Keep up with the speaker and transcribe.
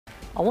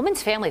A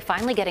woman's family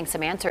finally getting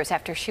some answers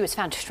after she was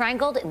found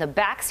strangled in the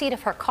backseat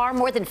of her car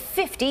more than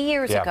 50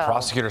 years ago.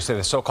 Prosecutors say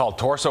the so-called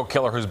Torso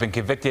Killer, who's been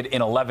convicted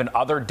in 11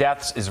 other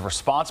deaths, is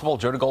responsible.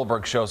 Jody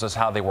Goldberg shows us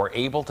how they were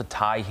able to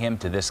tie him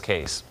to this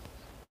case.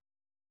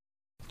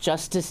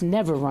 Justice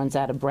never runs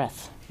out of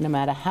breath, no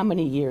matter how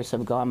many years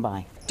have gone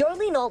by.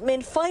 Darlene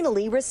Altman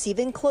finally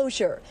receiving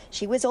closure.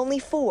 She was only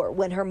 4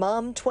 when her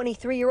mom,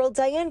 23-year-old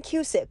Diane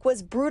Cusick,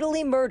 was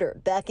brutally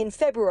murdered back in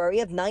February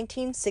of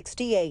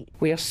 1968.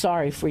 We are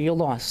sorry for your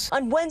loss.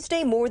 On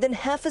Wednesday, more than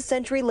half a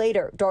century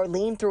later,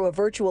 Darlene, through a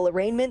virtual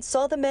arraignment,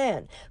 saw the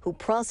man who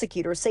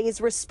prosecutors say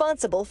is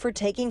responsible for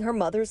taking her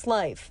mother's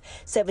life.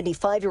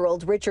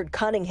 75-year-old Richard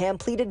Cottingham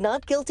pleaded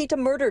not guilty to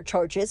murder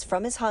charges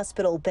from his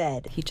hospital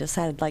bed. He just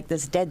had like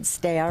this dead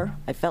stare.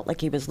 I felt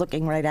like he was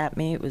looking right at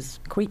me. It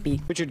was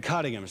creepy. Richard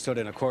Cottingham stood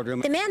in a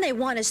courtroom. The man they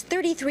want is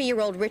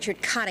 33-year-old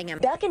Richard Cottingham.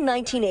 Back in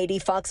 1980,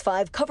 Fox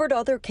 5 covered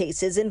other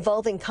cases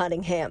involving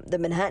Cottingham, the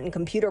Manhattan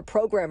computer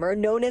programmer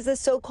known as the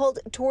so-called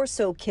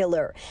Torso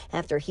Killer,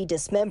 after he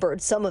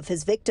dismembered some of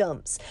his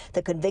victims.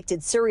 The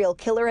convicted serial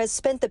killer has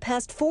spent the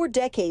past 4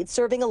 decades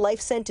serving a life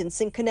sentence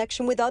in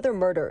connection with other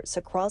murders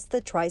across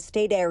the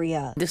tri-state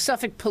area. The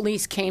Suffolk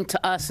police came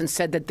to us and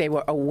said that they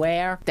were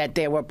aware that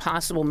there were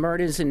possible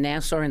murders in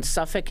Nassau and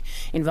Suffolk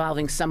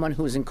involving someone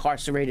who was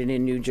incarcerated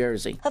in New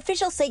Jersey.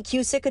 Officials say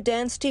Cusick, a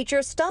dance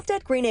teacher, stopped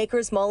at Green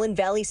Acres Mall in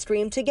Valley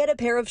Stream to get a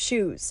pair of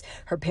shoes.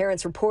 Her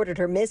parents reported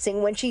her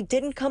missing when she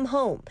didn't come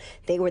home.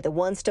 They were the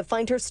ones to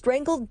find her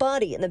strangled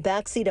body in the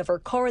backseat of her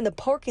car in the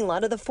parking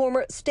lot of the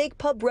former Steak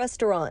Pub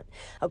restaurant.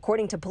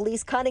 According to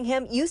police,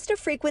 Cottingham used to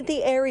frequent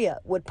the area,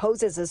 would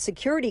pose as a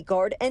security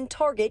guard, and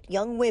target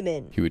young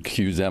women. He would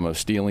accuse them of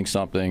stealing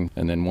something,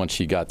 and then once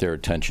he got their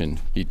attention,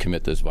 he'd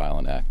commit this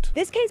violent act.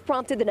 This case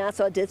prompted the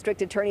Nassau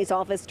District Attorney's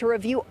Office to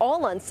review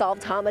all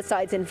unsolved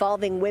homicides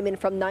involving women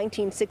from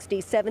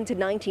 1967 to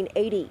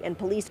 1980, and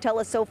police tell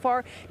us so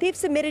far they've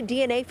submitted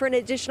DNA for an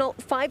additional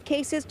 5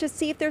 cases to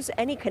see if there's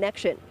any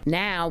connection.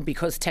 Now,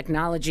 because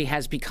technology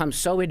has become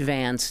so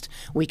advanced,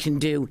 we can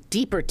do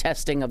deeper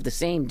testing of the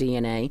same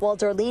DNA. While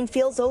Darlene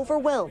feels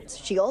overwhelmed,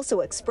 she also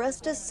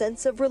expressed a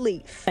sense of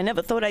relief. I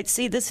never thought I'd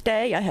see this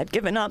day. I had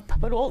given up,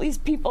 but all these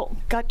people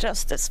got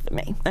justice for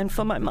me and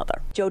for my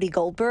mother. Jody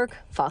Goldberg,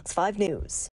 Fox 5 News.